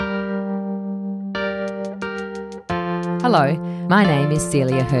Hello, my name is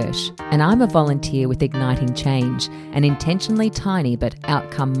Celia Hirsch, and I'm a volunteer with Igniting Change, an intentionally tiny but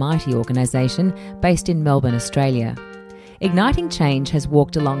outcome mighty organisation based in Melbourne, Australia. Igniting Change has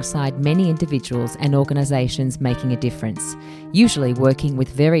walked alongside many individuals and organisations making a difference, usually working with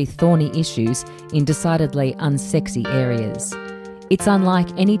very thorny issues in decidedly unsexy areas. It's unlike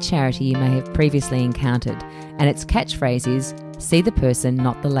any charity you may have previously encountered, and its catchphrase is, "See the person,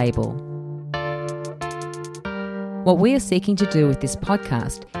 not the label." What we are seeking to do with this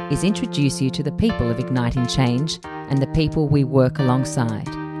podcast is introduce you to the people of Igniting Change and the people we work alongside.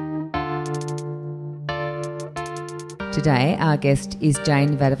 Today, our guest is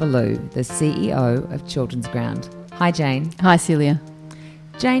Jane Vadivelu, the CEO of Children's Ground. Hi, Jane. Hi, Celia.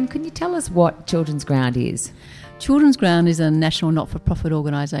 Jane, can you tell us what Children's Ground is? Children's Ground is a national not-for-profit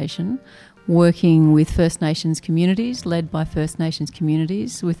organisation working with First Nations communities, led by First Nations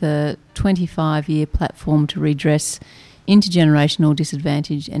communities, with a 25-year platform to redress intergenerational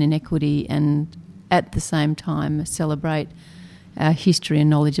disadvantage and inequity, and at the same time celebrate our history and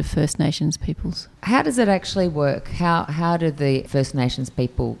knowledge of First Nations peoples. How does it actually work? How do the First Nations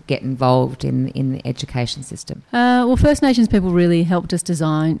people get involved in the education system? Well, First Nations people really helped us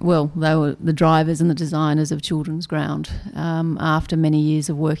design, well, they were the drivers and the designers of Children's Ground. After many years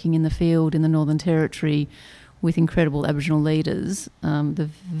of working in the field in the Northern Territory with incredible Aboriginal leaders, the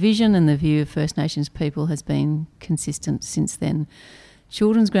vision and the view of First Nations people has been consistent since then.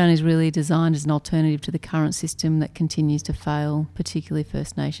 Children's Ground is really designed as an alternative to the current system that continues to fail, particularly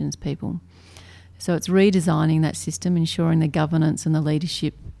First Nations people. So it's redesigning that system, ensuring the governance and the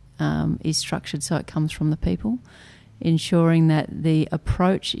leadership is structured so it comes from the people, ensuring that the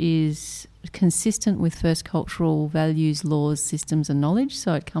approach is consistent with First cultural values, laws, systems and knowledge,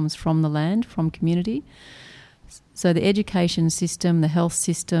 so it comes from the land, from community. So the education system, the health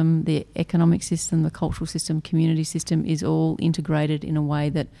system, the economic system, the cultural system, community system is all integrated in a way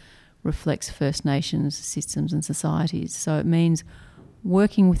that reflects First Nations systems and societies. So it means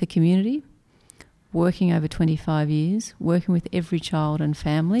working with the community, working over 25 years, working with every child and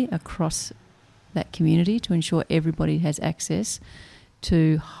family across that community to ensure everybody has access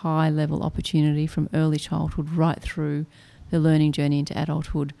to high-level opportunity from early childhood right through the learning journey into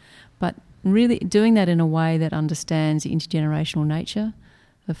adulthood. But really doing that in a way that understands the intergenerational nature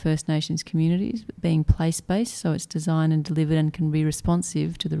of First Nations communities, being place-based, so it's designed and delivered and can be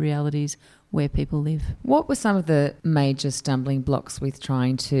responsive to the realities where people live. What were some of the major stumbling blocks with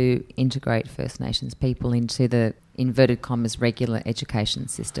trying to integrate First Nations people into the, inverted commas, regular education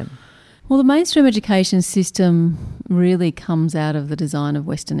system? Well, the mainstream education system really comes out of the design of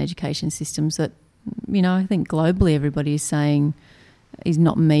Western education systems that, I think globally everybody is saying is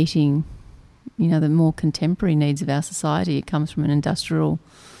not meeting the more contemporary needs of our society. It comes from an industrial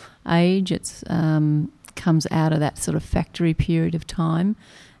age. It comes out of that sort of factory period of time.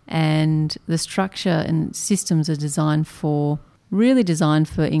 And the structure and systems are really designed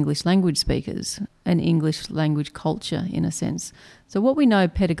for English language speakers and English language culture in a sense. So what we know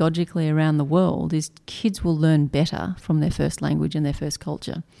pedagogically around the world is kids will learn better from their first language and their first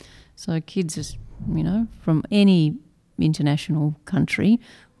culture. So kids, from any international country,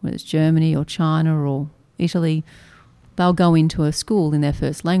 whether it's Germany or China or Italy, they'll go into a school in their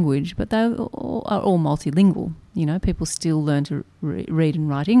first language, but they are all multilingual. People still learn to read and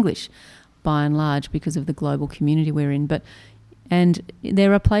write English by and large because of the global community we're in. And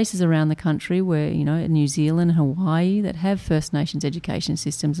there are places around the country where, New Zealand, Hawaii, that have First Nations education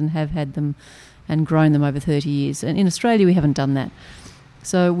systems and have had them and grown them over 30 years. And in Australia, we haven't done that.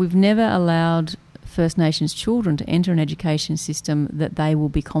 So we've never allowed First Nations children to enter an education system that they will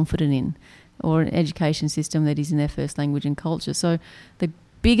be confident in, or an education system that is in their first language and culture. So the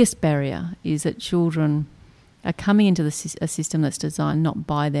biggest barrier is that children are coming into a system that's designed not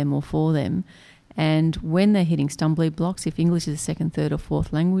by them or for them, and when they're hitting stumbling blocks, if English is a second, third or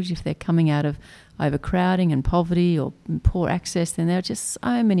fourth language, if they're coming out of overcrowding and poverty or poor access, then there are just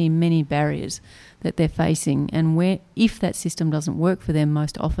so many barriers that they're facing, and if that system doesn't work for them,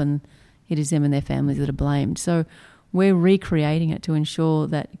 most often it is them and their families that are blamed. So we're recreating it to ensure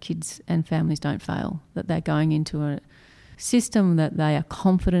that kids and families don't fail, that they're going into a system that they are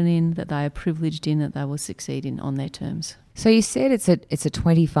confident in, that they are privileged in, that they will succeed in on their terms. So you said it's a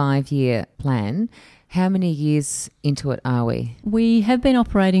 25-year plan. How many years into it are we? We have been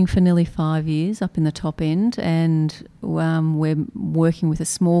operating for nearly 5 years up in the top end, and we're working with a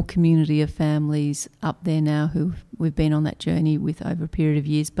small community of families up there now who we've been on that journey with over a period of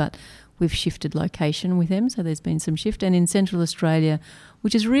years, but we've shifted location with them, so there's been some shift. And in Central Australia,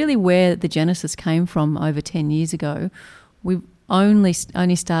 which is really where the genesis came from over 10 years ago, we've only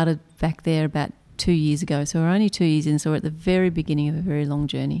started back there about 2 years ago. So we're only 2 years in, so we're at the very beginning of a very long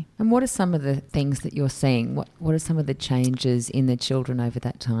journey. And what are some of the things that you're seeing? What are some of the changes in the children over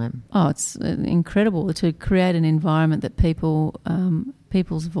that time? Oh, it's incredible to create an environment that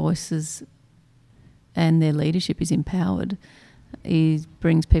people's voices and their leadership is empowered. It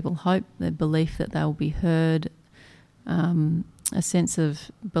brings people hope, the belief that they will be heard, a sense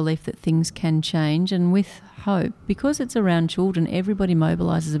of belief that things can change, and with hope, because it's around children, everybody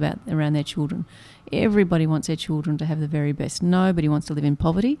mobilises around their children. Everybody wants their children to have the very best. Nobody wants to live in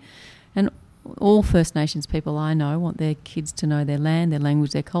poverty, and all First Nations people I know want their kids to know their land, their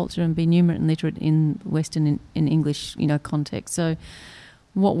language, their culture, and be numerate and literate in Western in English, context. So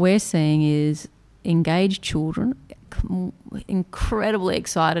what we're seeing is engaged children, incredibly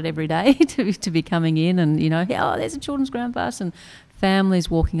excited every day to be coming in, and there's a children's ground bus, and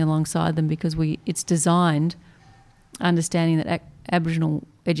families walking alongside them, because it's designed understanding that Aboriginal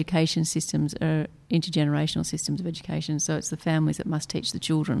education systems are intergenerational systems of education, so it's the families that must teach the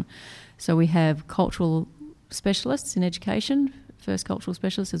children. So we have cultural specialists in education, first cultural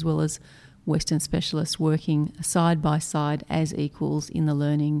specialists, as well as Western specialists working side by side as equals in the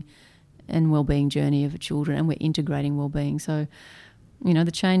learning and wellbeing journey of children, and we're integrating wellbeing. So,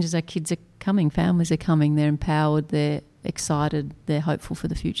 the changes, our kids are coming, families are coming, they're empowered, they're excited, they're hopeful for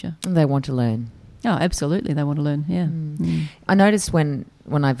the future. And they want to learn. Oh, absolutely, they want to learn, yeah. I noticed when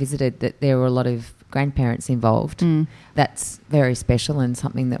I visited that there were a lot of grandparents involved. That's very special and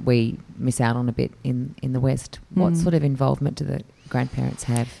something that we miss out on a bit in the West. What sort of involvement do the grandparents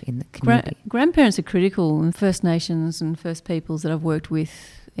have in the community? Grandparents are critical, and First Nations and First Peoples that I've worked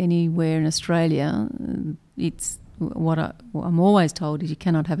with anywhere in Australia, it's what I'm always told is you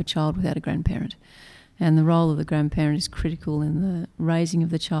cannot have a child without a grandparent. And the role of the grandparent is critical in the raising of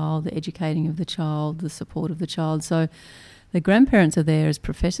the child, the educating of the child, the support of the child. So the grandparents are there as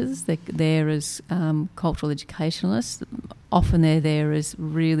professors, they're there as cultural educationalists. Often they're there as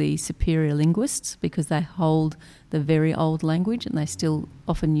really superior linguists, because they hold the very old language and they're still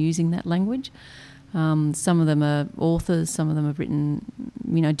often using that language. Some of them are authors, some of them have written,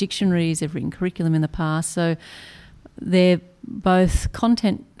 dictionaries, they've written curriculum in the past. So they're both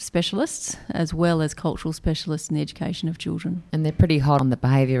content specialists as well as cultural specialists in the education of children. And they're pretty hot on the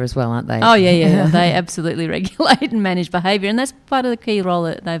behaviour as well, aren't they? Oh, yeah. They absolutely regulate and manage behaviour, and that's part of the key role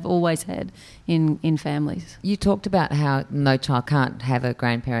that they've always had in families. You talked about how no child can't have a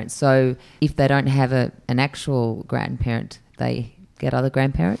grandparent. So if they don't have an actual grandparent, they get other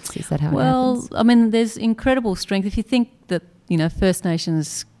grandparents? Is that how it happens? Well, I mean, there's incredible strength. If you think that, First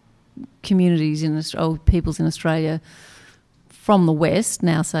Nations communities peoples in Australia from the West,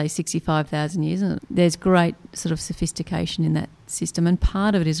 now say 65,000 years, and there's great sort of sophistication in that system, and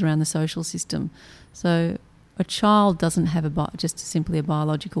part of it is around the social system. So a child doesn't have just simply a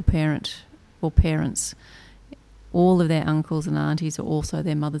biological parent or parents. All of their uncles and aunties are also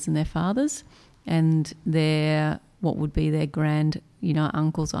their mothers and their fathers, and what would be their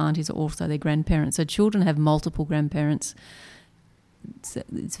uncles or aunties are also their grandparents. So children have multiple grandparents.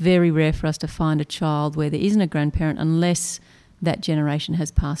 It's very rare for us to find a child where there isn't a grandparent unless that generation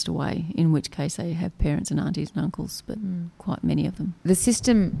has passed away, in which case they have parents and aunties and uncles, but quite many of them. The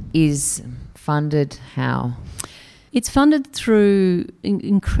system is funded how? It's funded through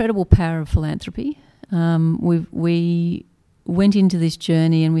incredible power of philanthropy. We went into this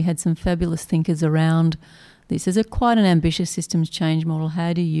journey and we had some fabulous thinkers around this. Is quite an ambitious systems change model.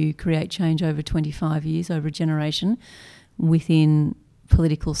 How do you create change over 25 years, over a generation, within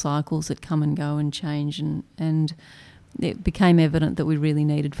political cycles that come and go and change? And it became evident that we really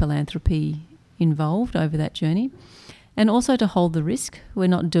needed philanthropy involved over that journey. And also to hold the risk. We're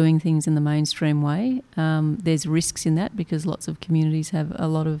not doing things in the mainstream way. There's risks in that because lots of communities have a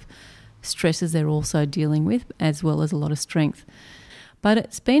lot of stresses they're also dealing with, as well as a lot of strength. But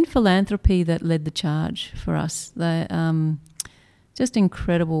it's been philanthropy that led the charge for us. Just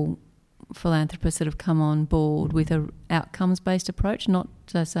incredible philanthropists that have come on board with a outcomes-based approach, not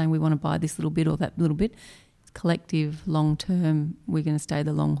saying we want to buy this little bit or that little bit. It's collective, long-term, we're going to stay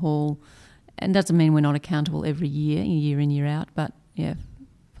the long haul. And doesn't mean we're not accountable every year in, year out, but yeah,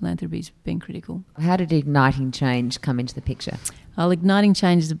 philanthropy's been critical. How did Igniting Change come into the picture? Well, Igniting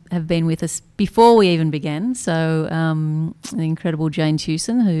Change have been with us before we even began. So the incredible Jane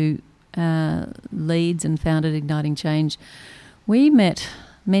Tewson, who leads and founded Igniting Change, we met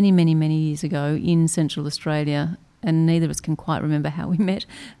many, many, many years ago in Central Australia, and neither of us can quite remember how we met.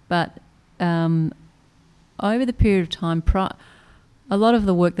 But over the period of time, a lot of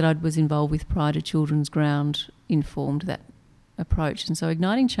the work that I was involved with prior to Children's Ground informed that approach. And so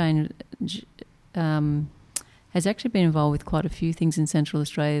Igniting Change has actually been involved with quite a few things in Central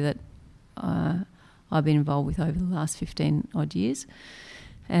Australia that I've been involved with over the last 15 odd years.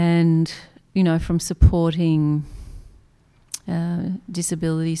 And, you know, from supporting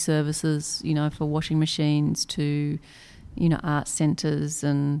disability services, you know, for washing machines to, you know, art centres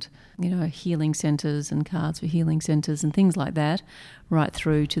and, you know, healing centres and cards for healing centres and things like that, right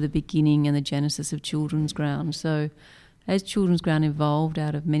through to the beginning and the genesis of Children's Ground. So as Children's Ground evolved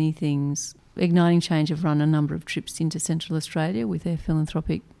out of many things, Igniting Change have run a number of trips into Central Australia with their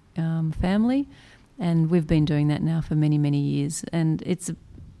philanthropic family, and we've been doing that now for many, many years. And it's an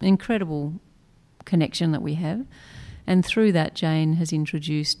incredible connection that we have. And through that, Jane has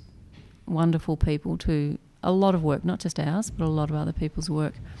introduced wonderful people to a lot of work, not just ours, but a lot of other people's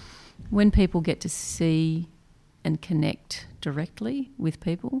work. When people get to see and connect directly with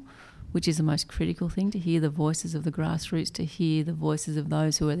people, which is the most critical thing, to hear the voices of the grassroots, to hear the voices of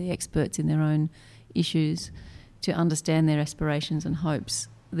those who are the experts in their own issues, to understand their aspirations and hopes.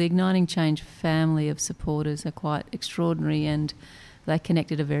 The Igniting Change family of supporters are quite extraordinary, and they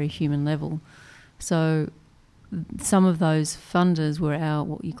connect at a very human level. So some of those funders were our,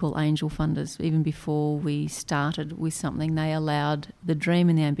 what you call angel funders. Even before we started with something, they allowed the dream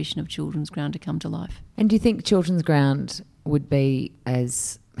and the ambition of Children's Ground to come to life. And do you think Children's Ground would be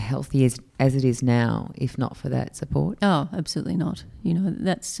as healthy as it is now if not for that support? Oh, absolutely not. You know,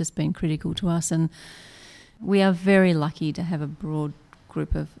 that's just been critical to us, and we are very lucky to have a broad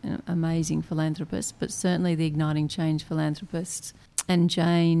group of amazing philanthropists, but certainly the Igniting Change philanthropists. And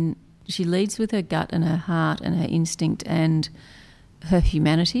Jane, she leads with her gut and her heart and her instinct and her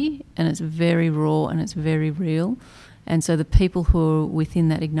humanity, and it's very raw and it's very real. And so the people who are within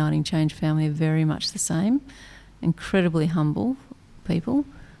that Igniting Change family are very much the same, incredibly humble people,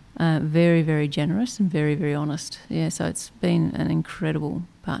 very, very generous and very, very honest. Yeah, so it's been an incredible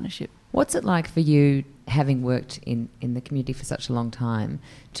partnership. What's it like for you, having worked in the community for such a long time,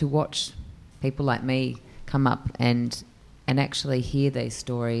 to watch people like me come up and actually hear these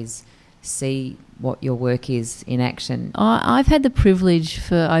stories, see what your work is in action? I've had the privilege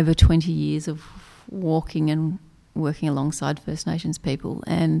for over 20 years of walking and working alongside First Nations people,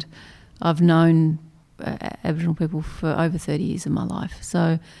 and I've known Aboriginal people for over 30 years of my life.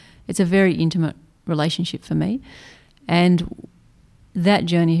 So it's a very intimate relationship for me, and that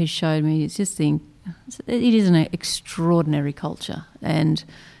journey has showed me it is an extraordinary culture and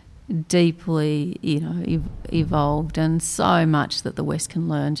deeply, you know, evolved, and so much that the West can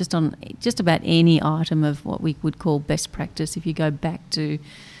learn just on just about any item of what we would call best practice. If you go back to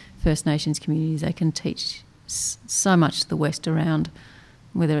First Nations communities, they can teach so much to the West around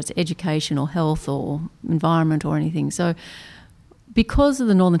whether it's education or health or environment or anything. So because of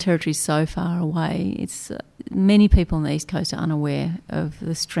the Northern Territory is so far away, it's many people on the East Coast are unaware of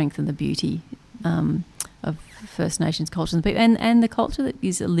the strength and the beauty of First Nations culture and the culture that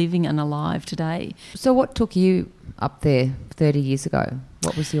is living and alive today. So what took you up there 30 years ago?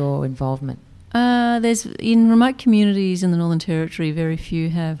 What was your involvement? There's in remote communities in the Northern Territory, very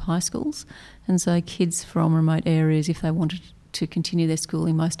few have high schools, and so kids from remote areas, if they wanted to continue their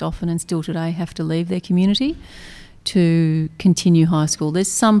schooling, most often and still today have to leave their community to continue high school.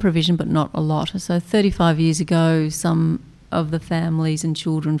 There's some provision, but not a lot. So 35 years ago, some of the families and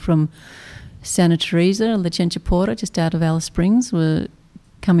children from Santa Teresa, Lichentia, just out of Alice Springs, were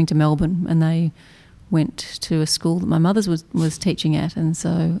coming to Melbourne, and they went to a school that my mother's was teaching at, and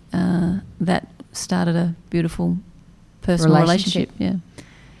so that started a beautiful personal relationship. Yeah.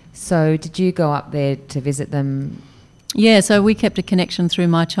 So did you go up there to visit them? Yeah, so we kept a connection through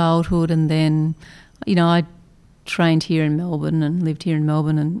my childhood, and then, you know, I trained here in Melbourne and lived here in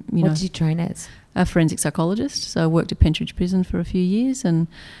Melbourne, and What did you train as? A forensic psychologist. So I worked at Pentridge Prison for a few years, and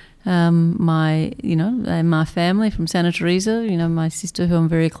my family from Santa Teresa, you know, my sister who I'm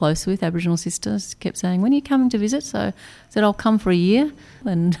very close with, Aboriginal sisters, kept saying, "When are you coming to visit?" So I said, "I'll come for a year,"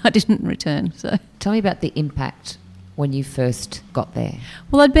 and I didn't return. So tell me about the impact when you first got there.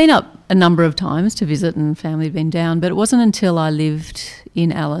 Well, I'd been up a number of times to visit, and family had been down, but it wasn't until I lived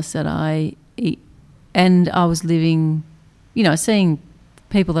in Alice that I was living, you know, seeing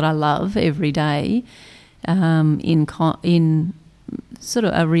people that I love every day in sort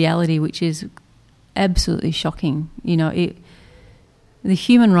of a reality which is absolutely shocking. You know, the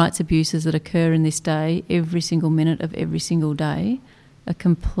human rights abuses that occur in this day, every single minute of every single day, are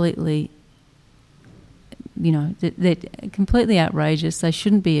completely, you know, they're completely outrageous. They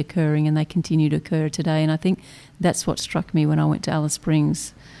shouldn't be occurring, and they continue to occur today. And I think that's what struck me when I went to Alice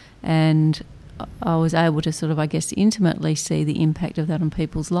Springs, and I was able to sort of, I guess, intimately see the impact of that on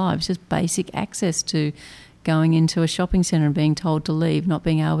people's lives. Just basic access to going into a shopping centre and being told to leave, not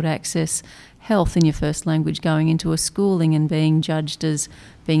being able to access health in your first language, going into a schooling and being judged as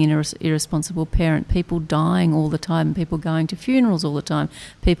being an irresponsible parent, people dying all the time, people going to funerals all the time,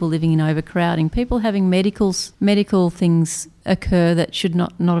 people living in overcrowding, people having medical things occur that should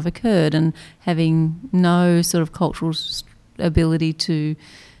not have occurred, and having no sort of cultural ability to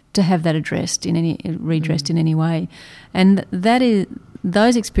have that redressed in any way. And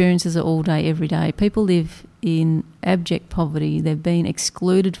those experiences are all day, every day. People live in abject poverty. They've been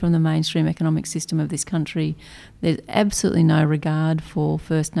excluded from the mainstream economic system of this country. There's absolutely no regard for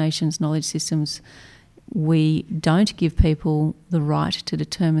First Nations knowledge systems. We don't give people the right to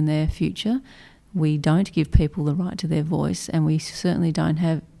determine their future. We don't give people the right to their voice, and we certainly don't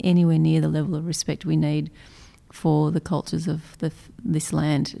have anywhere near the level of respect we need for the cultures of this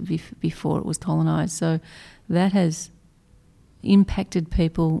land before it was colonised. So that has impacted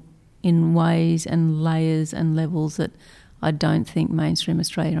people in ways and layers and levels that I don't think mainstream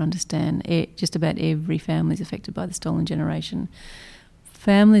Australia understand. Just about every family is affected by the stolen generation.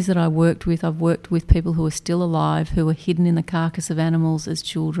 Families that I've worked with people who are still alive, who are hidden in the carcass of animals as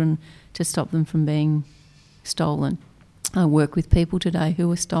children to stop them from being stolen. I work with people today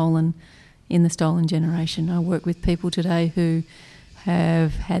who are stolen in the stolen generation. I work with people today who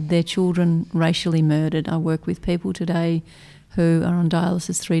have had their children racially murdered. I work with people today who are on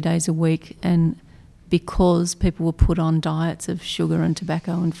dialysis 3 days a week, and because people were put on diets of sugar and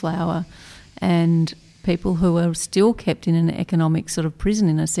tobacco and flour, and people who are still kept in an economic sort of prison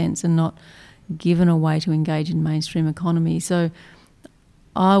in a sense and not given a way to engage in mainstream economy. So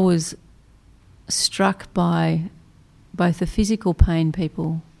I was struck by both the physical pain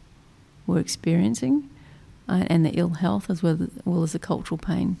people were experiencing and the ill health as well as the cultural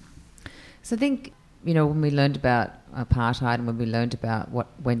pain. So I think, when we learned about apartheid and when we learned about what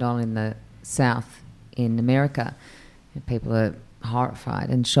went on in the South in America, people are horrified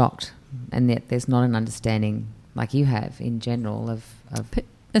and shocked, and yet there's not an understanding like you have in general of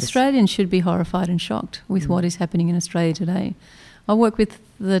Australians should be horrified and shocked with what is happening in Australia today. I work with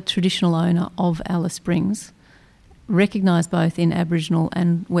the traditional owner of Alice Springs, recognised both in Aboriginal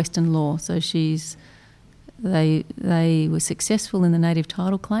and Western law. So they were successful in the native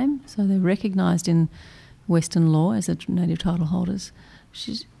title claim, so they're recognised in Western law as native title holders.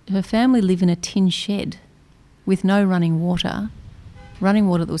 Her family live in a tin shed with no running water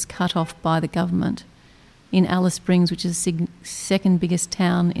that was cut off by the government in Alice Springs, which is the second biggest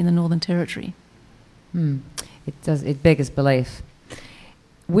town in the Northern Territory. It beggars belief.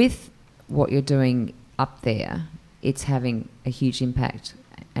 With what you're doing up there, it's having a huge impact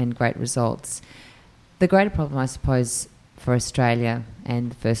and great results. The greater problem, I suppose, for Australia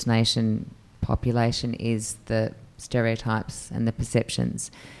and the First Nation population is the stereotypes and the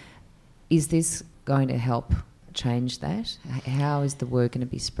perceptions. Is this going to help change that? How is the work going to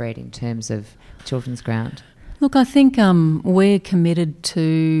be spread in terms of Children's Ground? Look, I think we're committed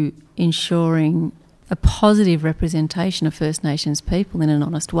to ensuring a positive representation of First Nations people in an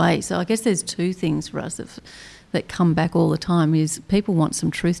honest way. So I guess there's two things for us that come back all the time. Is people want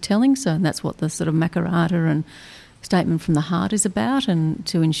some truth-telling, so that's what the sort of Makarrata and Statement from the Heart is about, and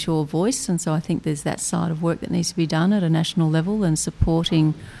to ensure voice. And so I think there's that side of work that needs to be done at a national level and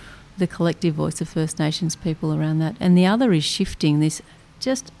supporting the collective voice of First Nations people around that. And the other is shifting this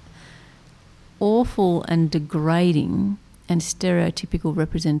just awful and degrading and stereotypical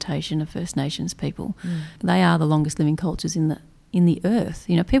representation of First Nations people. They are the longest living cultures in the earth.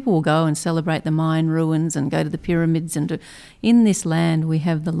 People will go and celebrate the Mayan ruins and go to the pyramids, and in this land we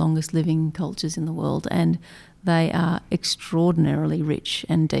have the longest living cultures in the world, and they are extraordinarily rich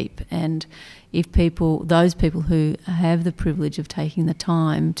and deep. And if those people who have the privilege of taking the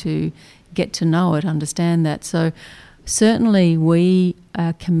time to get to know it, understand that. So certainly we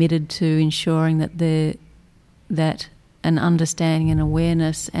are committed to ensuring that an understanding and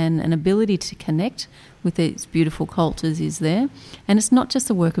awareness and an ability to connect with these beautiful cultures is there. And it's not just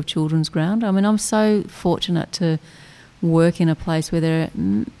the work of Children's Ground. I mean, I'm so fortunate to work in a place where there are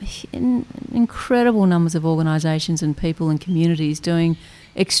incredible numbers of organisations and people and communities doing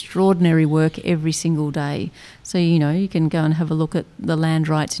extraordinary work every single day. So, you can go and have a look at the Land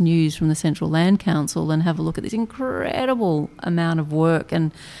Rights News from the Central Land Council and have a look at this incredible amount of work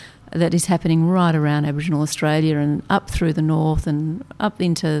and that is happening right around Aboriginal Australia and up through the north and up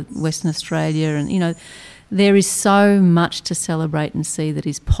into Western Australia. And, there is so much to celebrate and see that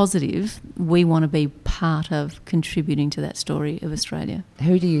is positive. We want to be part of contributing to that story of Australia.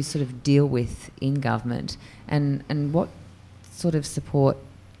 Who do you sort of deal with in government, and what sort of support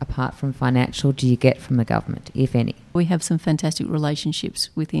apart from financial, do you get from the government, if any? We have some fantastic relationships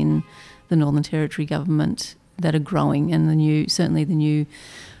within the Northern Territory government that are growing, and certainly the new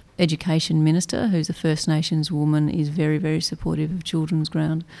Education Minister, who's a First Nations woman, is very, very supportive of Children's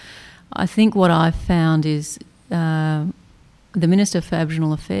Ground. I think what I've found is the Minister for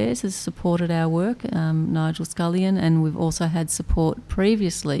Aboriginal Affairs has supported our work, Nigel Scullion, and we've also had support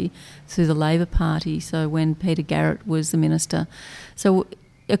previously through the Labor Party, so when Peter Garrett was the Minister. So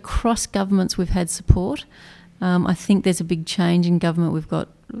across governments we've had support. I think there's a big change in government. We've got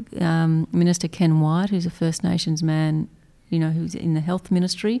Minister Ken Wyatt, who's a First Nations man, who's in the Health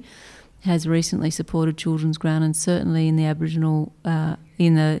Ministry, has recently supported Children's Ground, and certainly in the Aboriginal,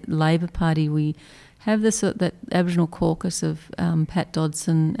 in the Labor Party, we have that Aboriginal caucus of Pat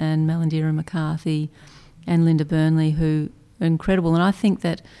Dodson and Malandira McCarthy and Linda Burnley, who are incredible. And I think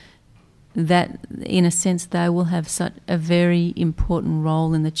that in a sense they will have such a very important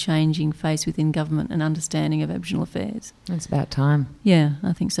role in the changing face within government and understanding of Aboriginal affairs. It's about time. Yeah,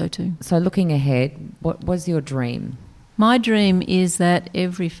 I think so too. So looking ahead, what was your dream? My dream is that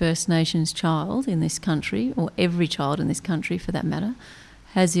every First Nations child in this country, or every child in this country for that matter,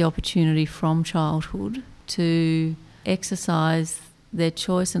 has the opportunity from childhood to exercise their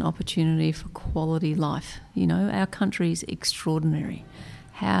choice and opportunity for quality life. Our country is extraordinary.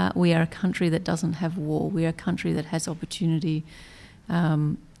 We are a country that doesn't have war. We are a country that has opportunity.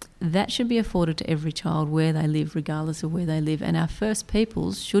 That should be afforded to every child where they live, regardless of where they live. And our First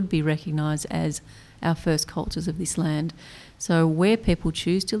Peoples should be recognised as our first cultures of this land. So where people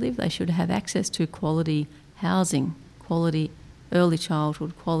choose to live, they should have access to quality housing, quality early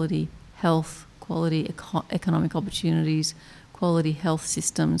childhood, quality health, quality economic opportunities, quality health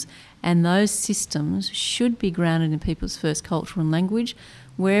systems. And those systems should be grounded in people's first culture and language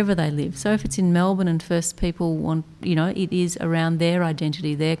wherever they live. So if it's in Melbourne and First People want, it is around their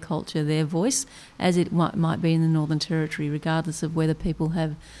identity, their culture, their voice, as it might be in the Northern Territory, regardless of whether people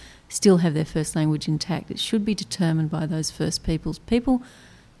still have their first language intact. It should be determined by those First Peoples. People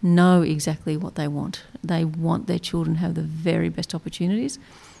know exactly what they want. They want their children to have the very best opportunities.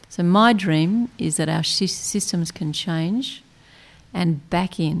 So my dream is that our systems can change and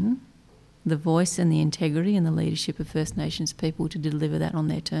back in the voice and the integrity and the leadership of First Nations people to deliver that on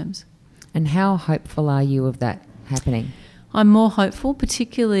their terms. And how hopeful are you of that happening? I'm more hopeful,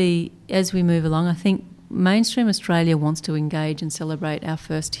 particularly as we move along. I think Mainstream Australia wants to engage and celebrate our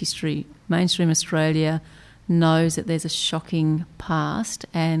first history. Mainstream Australia knows that there's a shocking past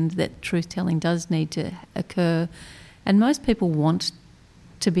and that truth-telling does need to occur. And most people want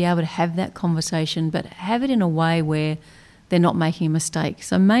to be able to have that conversation, but have it in a way where they're not making a mistake.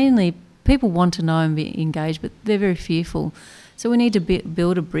 So mainly people want to know and be engaged, but they're very fearful. So we need to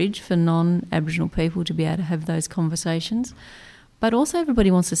build a bridge for non-Aboriginal people to be able to have those conversations. But also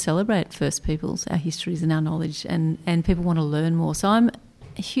everybody wants to celebrate First Peoples, our histories and our knowledge, and people want to learn more. So I'm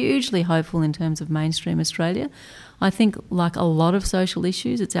hugely hopeful in terms of Mainstream Australia. I think, like a lot of social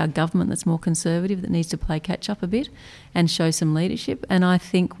issues, it's our government that's more conservative that needs to play catch-up a bit and show some leadership. And I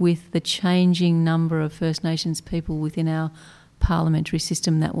think with the changing number of First Nations people within our parliamentary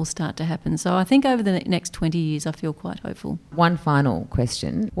system, that will start to happen. So I think over the next 20 years, I feel quite hopeful. One final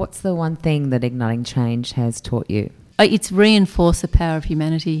question. What's the one thing that Igniting Change has taught you? It's reinforced the power of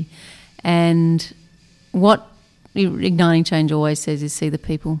humanity. And what Igniting Change always says is see the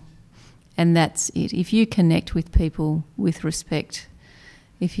people. And that's it. If you connect with people with respect,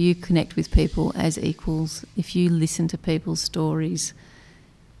 if you connect with people as equals, if you listen to people's stories,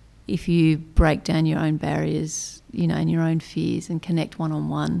 if you break down your own barriers, and your own fears and connect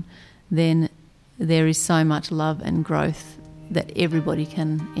one-on-one, then there is so much love and growth that everybody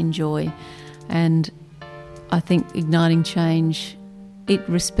can enjoy. And I think Igniting Change, it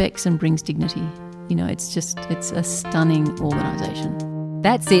respects and brings dignity. It's a stunning organisation.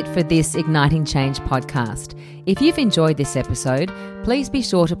 That's it for this Igniting Change podcast. If you've enjoyed this episode, please be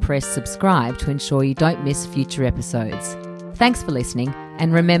sure to press subscribe to ensure you don't miss future episodes. Thanks for listening,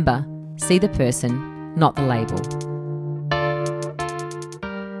 and remember, see the person, not the label.